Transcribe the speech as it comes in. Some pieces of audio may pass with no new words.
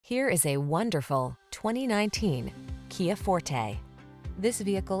Here is a wonderful 2019 Kia Forte. This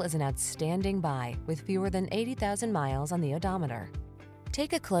vehicle is an outstanding buy with fewer than 80,000 miles on the odometer.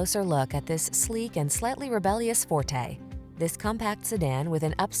 Take a closer look at this sleek and slightly rebellious Forte. This compact sedan with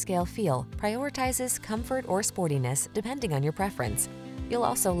an upscale feel prioritizes comfort or sportiness depending on your preference. You'll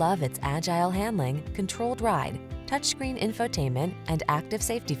also love its agile handling, controlled ride, touchscreen infotainment, and active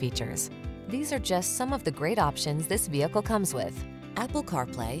safety features. These are just some of the great options this vehicle comes with: Apple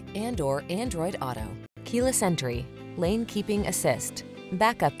CarPlay and/or Android Auto, keyless entry, lane keeping assist,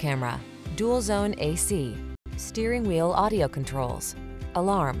 backup camera, dual zone AC, steering wheel audio controls,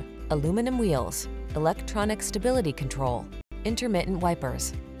 alarm, aluminum wheels, electronic stability control, intermittent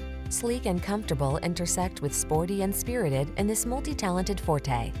wipers. Sleek and comfortable intersect with sporty and spirited in this multi-talented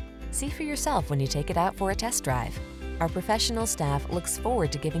Forte. See for yourself when you take it out for a test drive. Our professional staff looks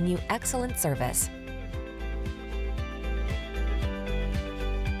forward to giving you excellent service.